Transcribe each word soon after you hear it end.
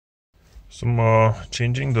So I'm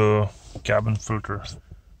changing the cabin filter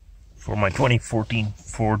for my 2014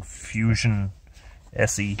 Ford Fusion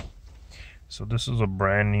SE. So this is a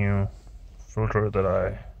brand new filter that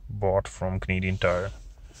I bought from Canadian Tire.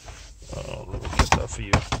 Let me get that for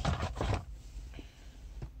you.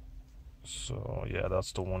 So yeah,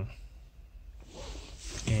 that's the one.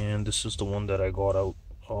 And this is the one that I got out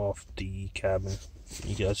of the cabin.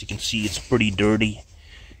 As you can see, it's pretty dirty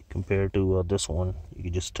compared to this one. You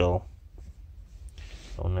can just tell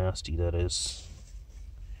how nasty that is.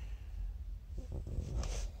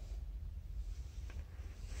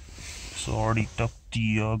 So I already took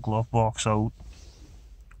the glove box out,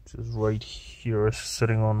 which is right here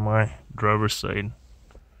sitting on my driver's side,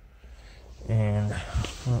 and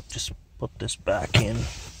I'll just put this back in.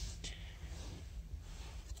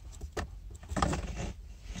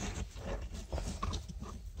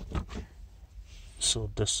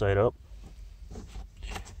 So this side up,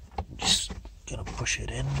 just gonna push it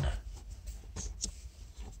in.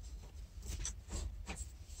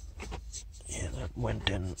 Yeah, that went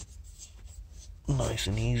in nice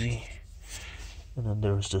and easy. And then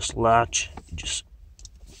there's this latch, you just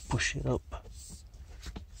push it up.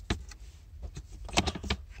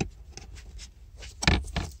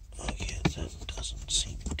 Okay, that doesn't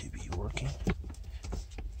seem to be working.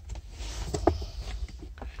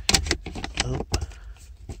 Oh, I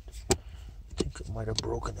think I might have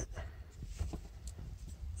broken it.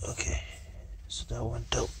 Okay, so that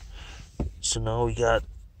went out. So now we got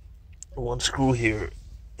one screw here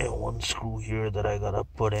and one screw here that I gotta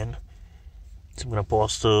put in. So I'm gonna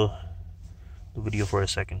pause the video for a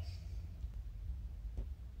second.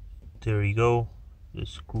 There you go. The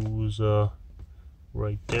screws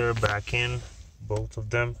right there, back in, both of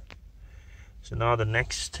them. So now the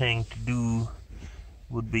next thing to do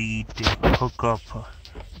would be to hook up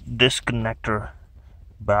this connector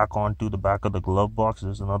back onto the back of the glove box.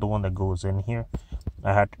 There's another one that goes in here.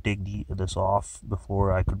 I had to take this off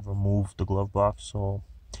before I could remove the glove box, so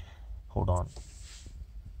hold on.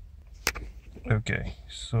 Okay,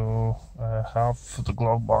 so I have the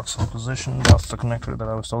glove box in position. That's the connector that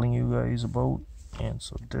I was telling you guys about, and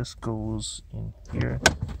so this goes in here.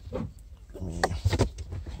 Let me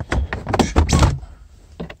push it in.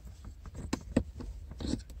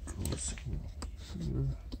 Goes in here.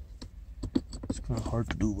 It's kind of hard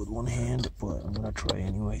to do with one hand, but I'm gonna try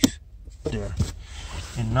anyways. There.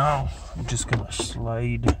 And now I'm just gonna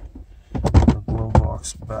slide the glove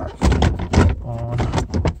box back on.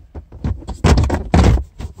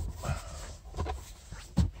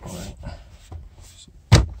 Alright. So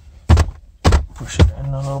push it in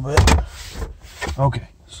a little bit. Okay,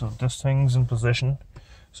 so this thing's in position.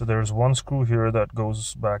 So there's one screw here that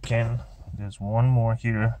goes back in. There's one more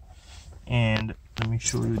here. And let me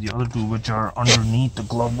show you the other two, which are underneath the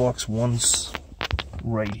glove box. One's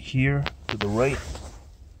right here to the right.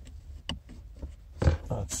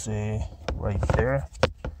 Let's say right there,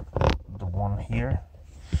 the one here,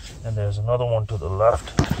 and there's another one to the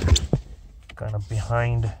left, kind of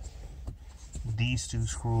behind these two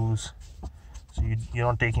screws. So you're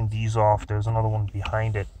not taking these off. There's another one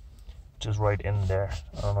behind it, just right in there.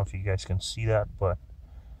 I don't know if you guys can see that, but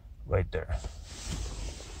right there.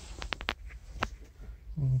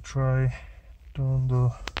 Let me try doing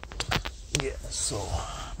the, yeah, so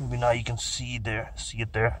maybe now you can see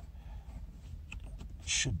it there.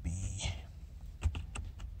 Should be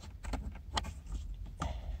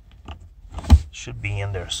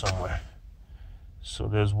in there somewhere. So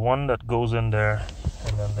there's one that goes in there,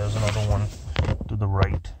 and then there's another one to the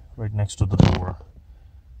right next to the door.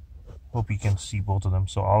 Hope you can see both of them.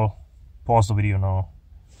 So I'll pause the video now.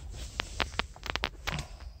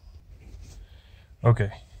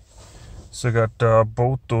 Okay, so I got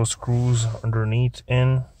both those screws underneath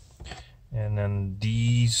in, and then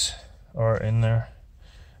these are in there.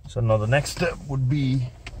 So now the next step would be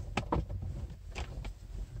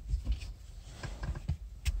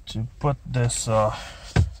to put this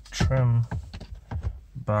trim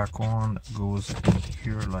back on. That goes in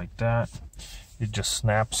here like that. It just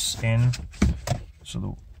snaps in.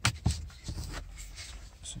 So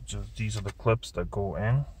these are the clips that go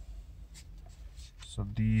in. So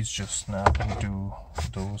these just snap into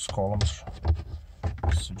those columns.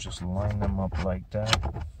 So just line them up like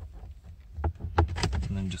that,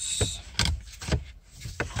 and then just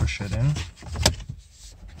push it in.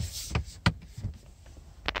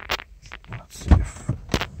 Let's see if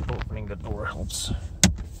opening the door helps.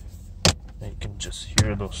 You can just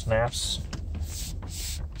hear those snaps.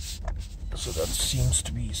 So that seems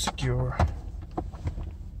to be secure.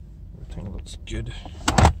 Everything looks good.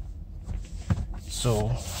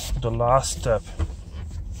 So the last step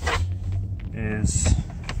is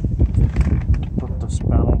put this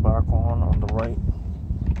panel back on the right.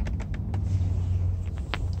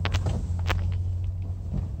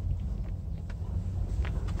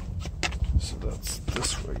 So that's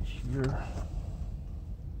this right here.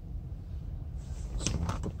 So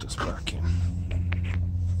we'll put this back in.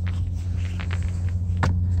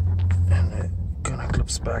 And it kind of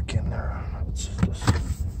clips back in there. It's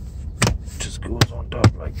just goes on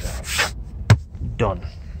top like that. Done.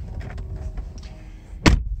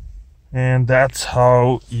 And that's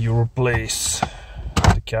how you replace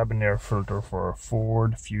the cabin air filter for a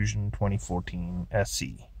Ford Fusion 2014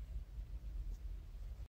 SE.